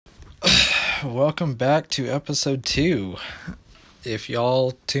welcome back to episode 2. If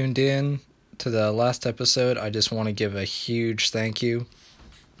y'all tuned in to the last episode, I just want to give a huge thank you.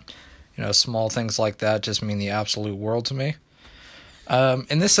 Small things like that just mean the absolute world to me.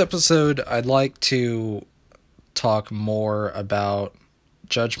 In this episode, I'd like to talk more about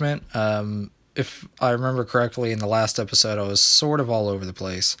Judgement. If I remember correctly, in the last episode, I was sort of all over the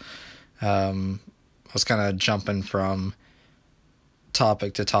place. I was kind of jumping from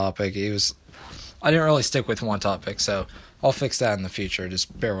topic to topic. I didn't really stick with one topic, so I'll fix that in the future.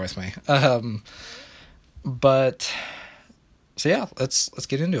 Just bear with me. Let's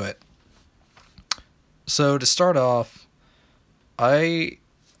get into it. So to start off, I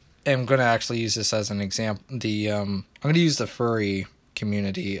am going to actually use this as an example. I'm going to use the furry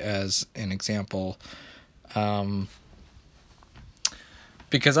community as an example,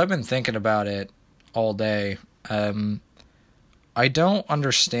 because I've been thinking about it all day. I don't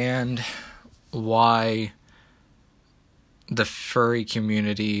understand why the furry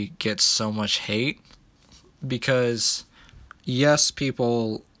community gets so much hate, because yes,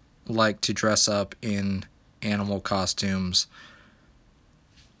 people like to dress up in animal costumes,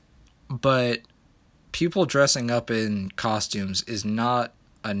 but people dressing up in costumes is not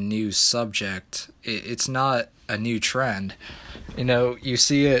a new subject. It's not a new trend. You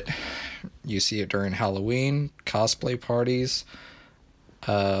see it during Halloween, cosplay parties,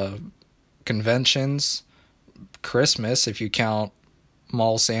 conventions, Christmas, if you count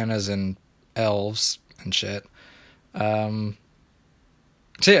mall Santas and elves and shit.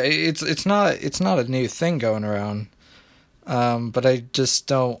 It's not a new thing going around. But I just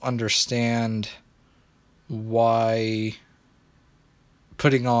don't understand why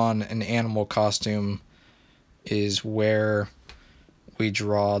putting on an animal costume is where we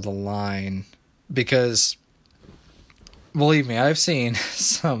draw the line. Because, believe me, I've seen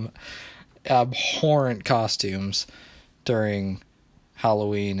some abhorrent costumes during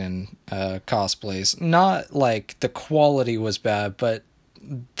Halloween and cosplays. Not like the quality was bad, but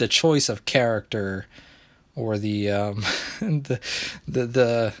the choice of character or the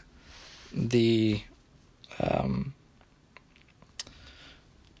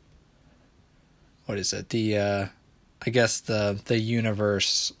what is it? I guess the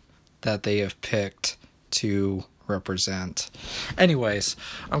universe that they have picked to represent. Anyways,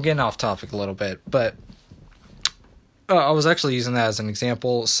 I'm getting off topic a little bit, but I was actually using that as an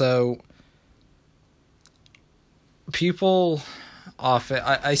example. So people often,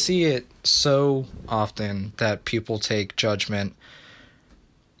 I see it so often that people take Judgement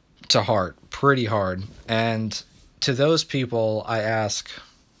to heart pretty hard, and to those people I ask,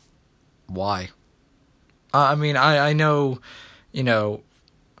 why? I mean, I know,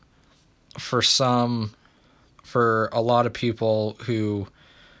 for a lot of people who,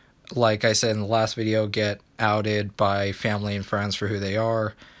 like I said in the last video, get outed by family and friends for who they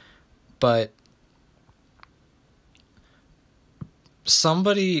are, but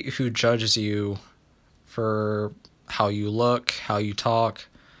somebody who judges you for how you look, how you talk,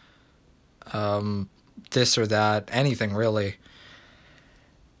 this or that, anything really,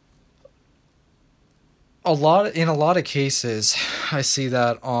 in a lot of cases, I see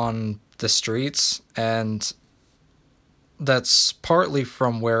that on the streets, and that's partly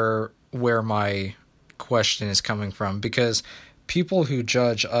from where my question is coming from, because people who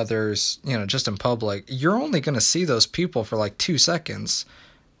judge others, just in public, you're only going to see those people for like 2 seconds,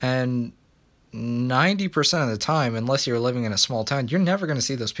 and 90% of the time, unless you're living in a small town, you're never going to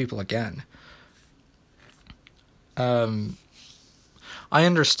see those people again. I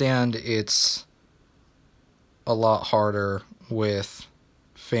understand it's a lot harder with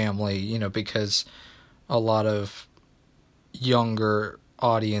family, because a lot of younger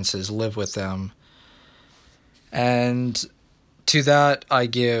audiences live with them, and to that I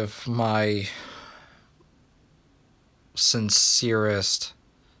give my sincerest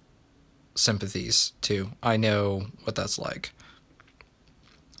sympathies to. I know what that's like.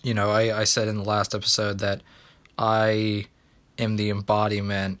 I said in the last episode that I am the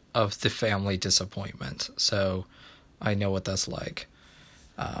embodiment of the family disappointment, so I know what that's like.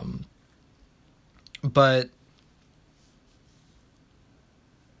 But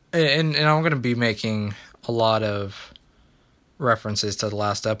I'm going to be making a lot of references to the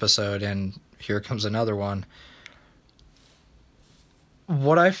last episode, and here comes another one.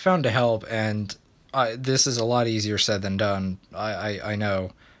 What I've found to help, and this is a lot easier said than done, I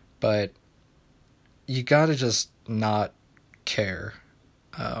know, but you gotta just not care.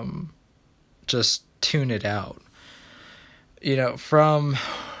 Just tune it out. From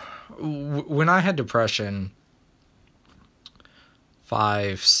when I had depression,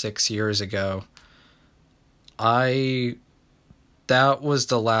 5-6 years ago, that was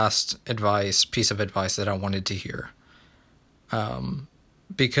the last piece of advice that I wanted to hear.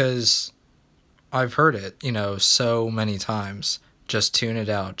 Because I've heard it, so many times. Just tune it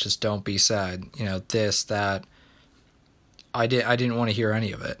out. Just don't be sad. This, that. I didn't want to hear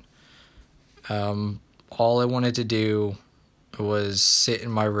any of it. All I wanted to do was sit in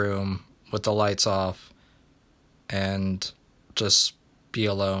my room with the lights off and just be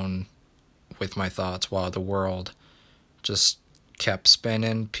alone with my thoughts while the world just kept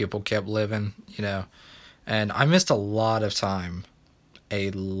spinning, people kept living, and I missed a lot of time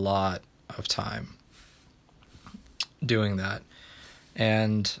doing that.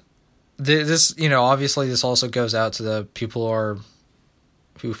 And this, obviously this also goes out to the people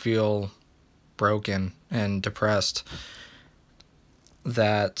who feel broken and depressed,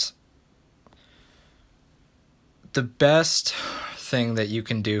 that the best thing that you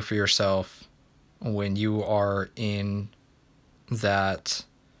can do for yourself when you are in that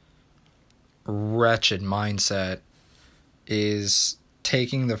wretched mindset is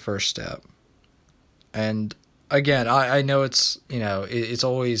taking the first step. And again, I know it's, it's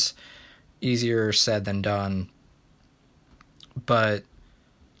always easier said than done, but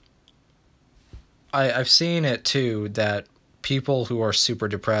I've seen it too, that people who are super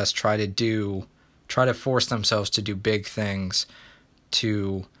depressed try to force themselves to do big things,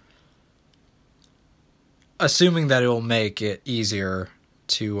 assuming that it will make it easier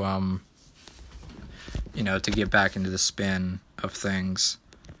to to get back into the spin of things.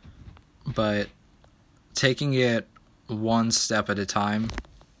 But taking it one step at a time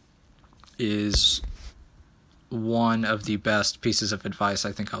is one of the best pieces of advice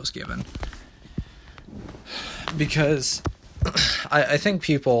I think I was given. Because I think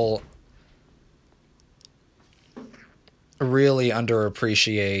people really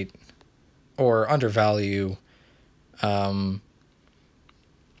underappreciate or undervalue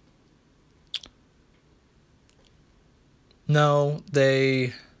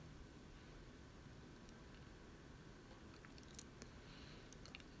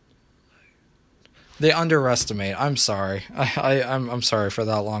they underestimate. I'm sorry. I'm sorry for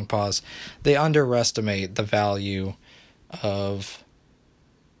that long pause. They underestimate the value of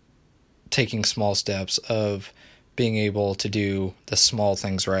taking small steps, of being able to do the small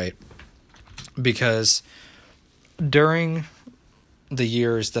things right. Because during the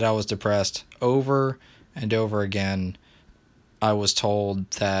years that I was depressed, over and over again, I was told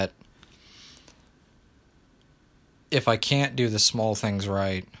that if I can't do the small things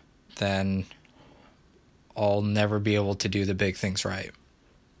right, then I'll never be able to do the big things right.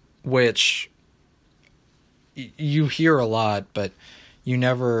 Which you hear a lot, but you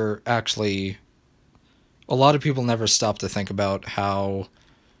never actually... A lot of people never stop to think about how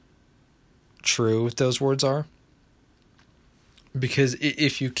true those words are. Because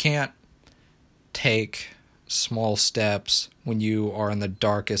if you can't take small steps when you are in the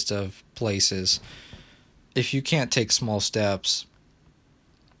darkest of places, if you can't take small steps,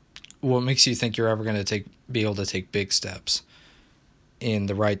 what makes you think you're ever going to be able to take big steps in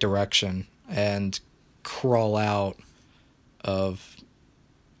the right direction and crawl out of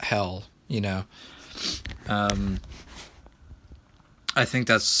hell, I think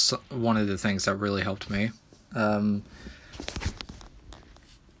that's one of the things that really helped me.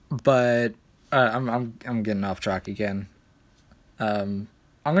 But I'm getting off track again. I'm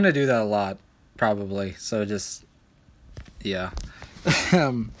gonna do that a lot, probably. So just, yeah.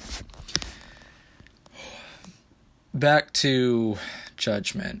 Back to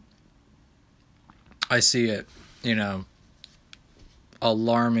Judgement. I see it,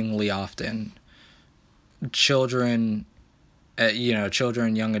 alarmingly often. Children,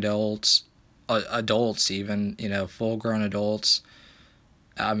 young adults, adults even, full-grown adults.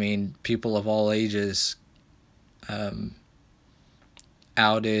 I mean, people of all ages,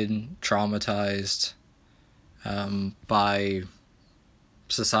 outed, traumatized, by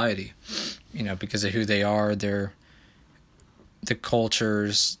society, because of who they are, the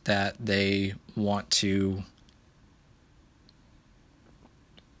cultures that they want to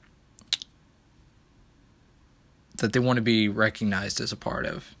be recognized as a part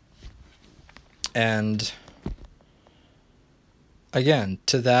of. And again,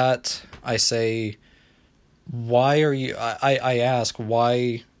 to that, I say, I ask,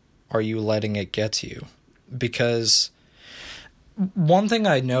 why are you letting it get to you? Because one thing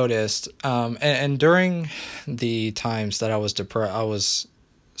I noticed, and during the times that I was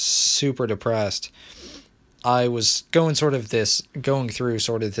super depressed, I was going through this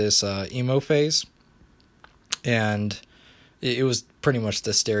emo phase. And, it was pretty much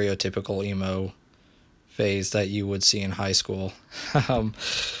the stereotypical emo phase that you would see in high school.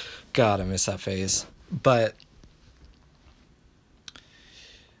 God, I miss that phase. But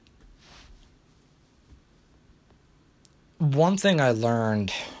one thing I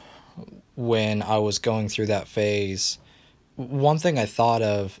learned when I was going through that phase, one thing I thought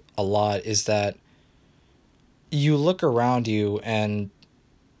of a lot is that you look around you and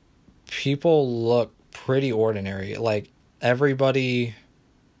people look pretty ordinary. Like everybody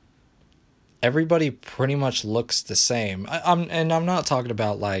pretty much looks the same. I'm not talking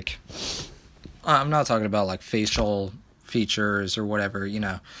about like facial features or whatever, you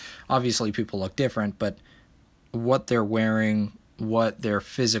know. Obviously people look different, but what they're wearing, what their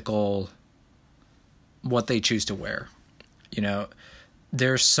physical, what they choose to wear. You know,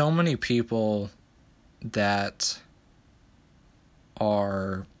 there's so many people that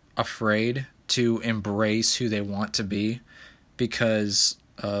are afraid to embrace who they want to be because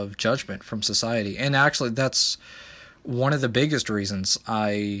of judgment from society. And actually, that's one of the biggest reasons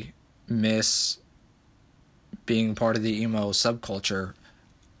I miss being part of the emo subculture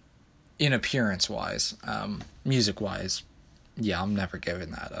in appearance-wise, music-wise. Yeah, I'm never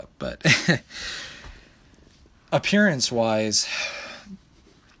giving that up, but appearance-wise,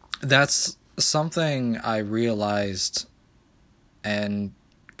 that's something I realized and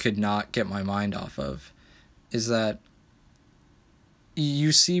could not get my mind off of, is that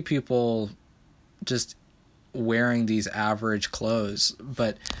you see people just wearing these average clothes,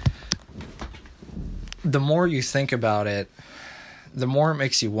 but the more you think about it, the more it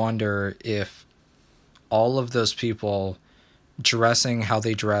makes you wonder if all of those people dressing how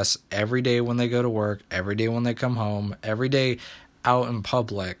they dress every day when they go to work, every day when they come home, every day out in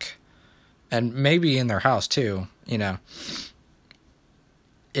public, and maybe in their house too, you know,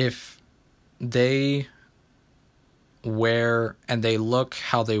 if they wear and they look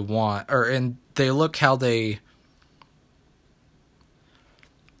how they want, and they look how their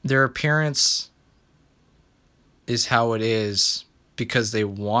appearance is how it is because they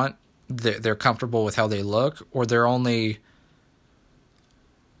want, they're comfortable with how they look, or they're only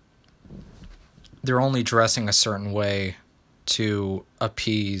dressing a certain way to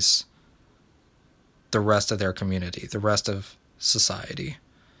appease the rest of their community, the rest of society.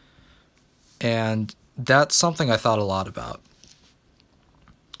 And that's something I thought a lot about,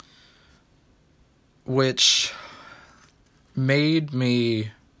 which made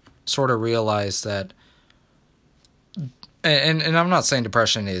me sort of realize that, and I'm not saying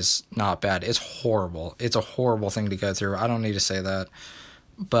depression is not bad. It's horrible. It's a horrible thing to go through. I don't need to say that.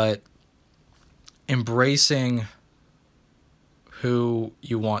 But embracing who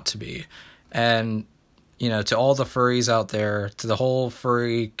you want to be. And, you know, to all the furries out there, to the whole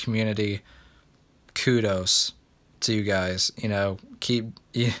furry community, kudos to you guys. You know,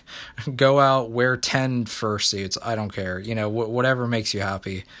 go out, wear 10 fursuits. I don't care. You know, whatever makes you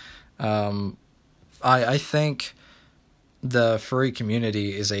happy. I think the furry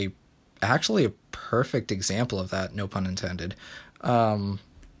community is actually a perfect example of that, no pun intended.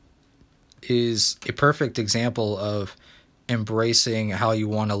 Is a perfect example of embracing how you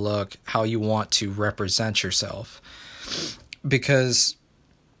want to look, how you want to represent yourself. Because,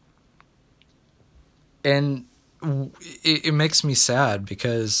 and it makes me sad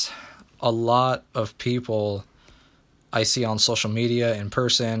because a lot of people I see on social media, in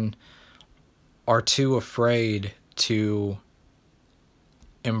person, are too afraid to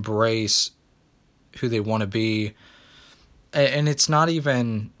embrace who they want to be. And it's not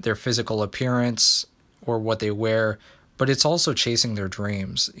even their physical appearance or what they wear, but it's also chasing their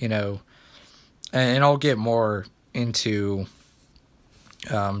dreams, you know. And I'll get more into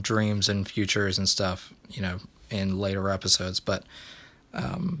dreams and futures and stuff, you know, in later episodes, but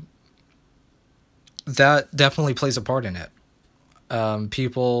that definitely plays a part in it.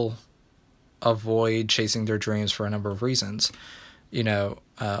 People avoid chasing their dreams for a number of reasons, you know,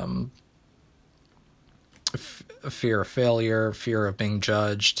 fear of failure, fear of being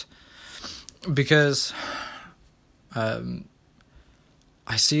judged, because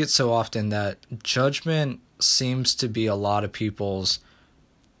I see it so often that judgment seems to be a lot of people's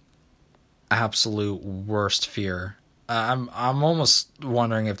absolute worst fear. I'm almost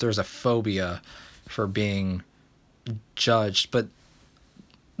wondering if there's a phobia for being judged, but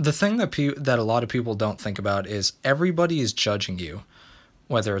the thing that a lot of people don't think about is everybody is judging you,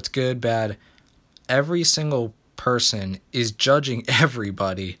 whether it's good, bad. Every single person is judging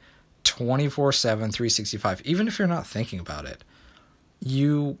everybody 24/7, 365, even if you're not thinking about it.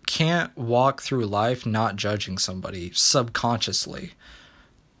 You can't walk through life not judging somebody subconsciously.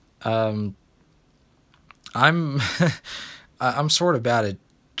 I'm I'm sort of bad at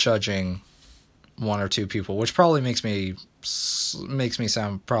judging one or two people, which probably makes me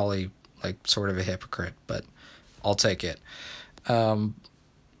sound probably like sort of a hypocrite, but I'll take it.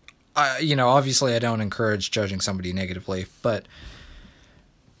 Obviously I don't encourage judging somebody negatively, but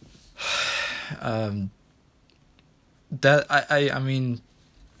that I mean,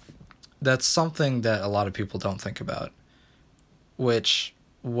 that's something that a lot of people don't think about, which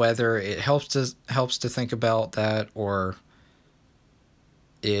whether it helps to think about that or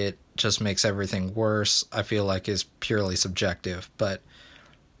it just makes everything worse, I feel like is purely subjective. But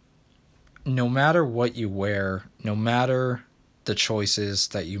no matter what you wear, no matter the choices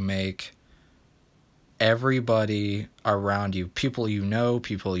that you make, everybody around you, people you know,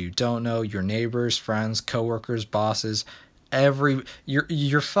 people you don't know, your neighbors, friends, coworkers, bosses,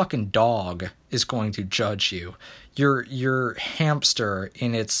 your fucking dog is going to judge you. Your hamster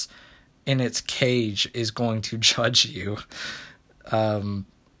in its cage is going to judge you.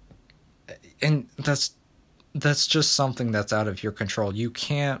 And that's just something that's out of your control. You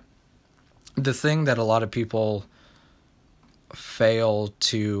can't. The thing that a lot of people fail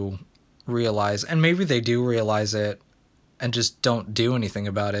to realize, and maybe they do realize it and just don't do anything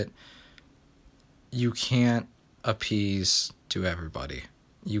about it, you can't appease to everybody.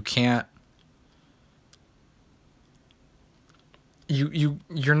 You can't.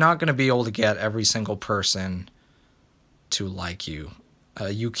 You're not going to be able to get every single person to like you.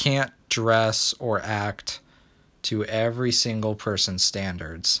 You can't dress or act to every single person's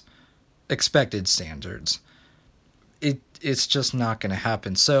standards, expected standards. It's just not going to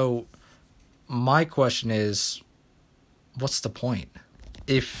happen. So my question is, what's the point?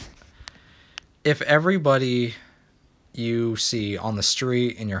 If everybody you see on the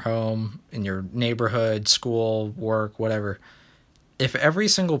street, in your home, in your neighborhood, school, work, whatever, if every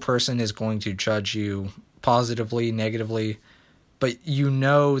single person is going to judge you positively, negatively, but you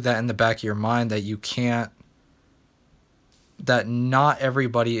know that in the back of your mind that not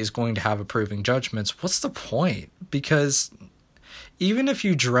everybody is going to have approving judgments, what's the point? Because even if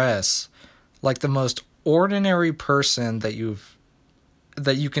you dress like the most ordinary person that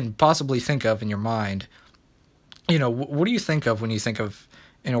you can possibly think of in your mind, what do you think of when you think of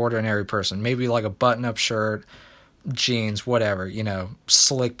an ordinary person? Maybe like a button-up shirt, jeans, whatever,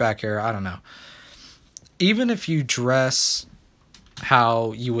 slick back hair, I don't know. Even if you dress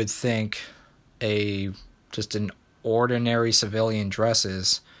how you would think just an ordinary civilian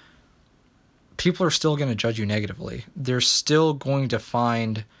dresses, people are still going to judge you negatively. They're still going to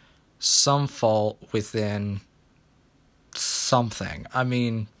find some fault within something. I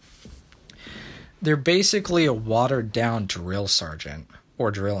mean, they're basically a watered down drill sergeant or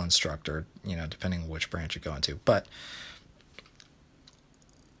drill instructor, depending on which branch you go into. But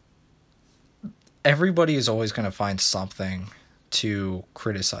everybody is always going to find something to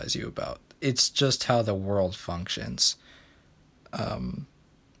criticize you about. It's just how the world functions.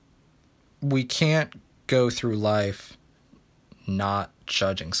 We can't go through life not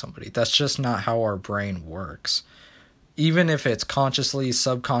judging somebody. That's just not how our brain works. Even if it's consciously,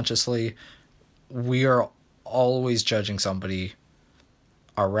 subconsciously, we are always judging somebody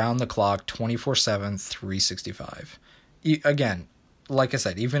around the clock, 24/7, 365. Again, like I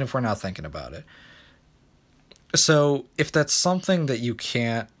said, even if we're not thinking about it. So if that's something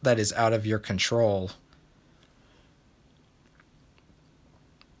that is out of your control,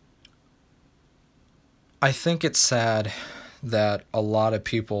 I think it's sad that a lot of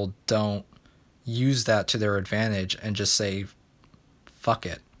people don't use that to their advantage and just say, fuck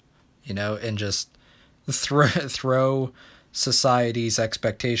it, and just throw society's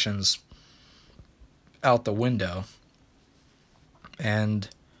expectations out the window and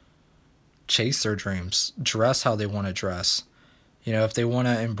chase their dreams, dress how they want to dress. If they want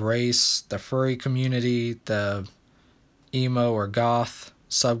to embrace the furry community, the emo or goth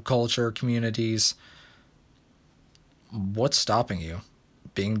subculture communities, what's stopping you?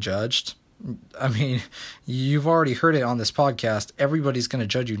 Being judged? I mean, you've already heard it on this podcast. Everybody's going to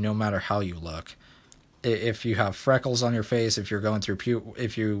judge you no matter how you look. If you have freckles on your face, if you're going through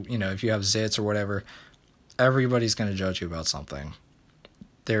if you have zits or whatever, everybody's going to judge you about something.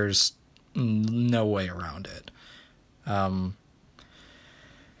 There's no way around it.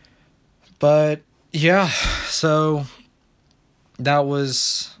 But yeah, so that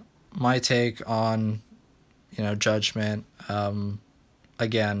was my take on, Judgment.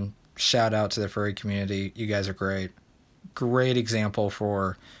 Again, shout out to the furry community. You guys are great. Great example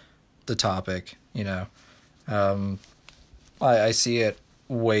for the topic, I see it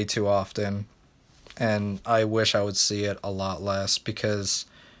way too often, and I wish I would see it a lot less, because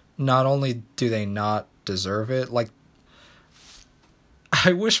not only do they not deserve it, like,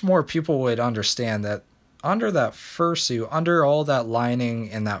 I wish more people would understand that under that fursuit, under all that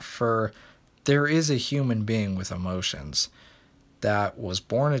lining and that fur, there is a human being with emotions that was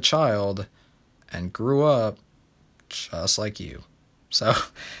born a child and grew up just like you. So,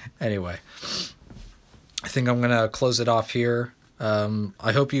 anyway, I think I'm going to close it off here.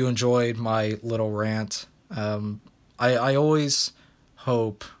 I hope you enjoyed my little rant. I always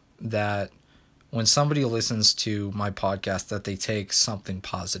hope that when somebody listens to my podcast that they take something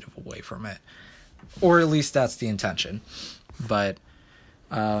positive away from it. Or at least that's the intention. But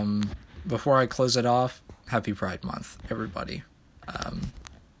before I close it off, happy Pride Month, everybody.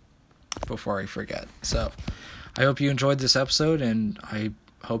 Before I forget. So, I hope you enjoyed this episode, and I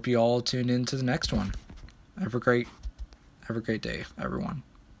hope you all tune in to the next one. Have a great day, everyone.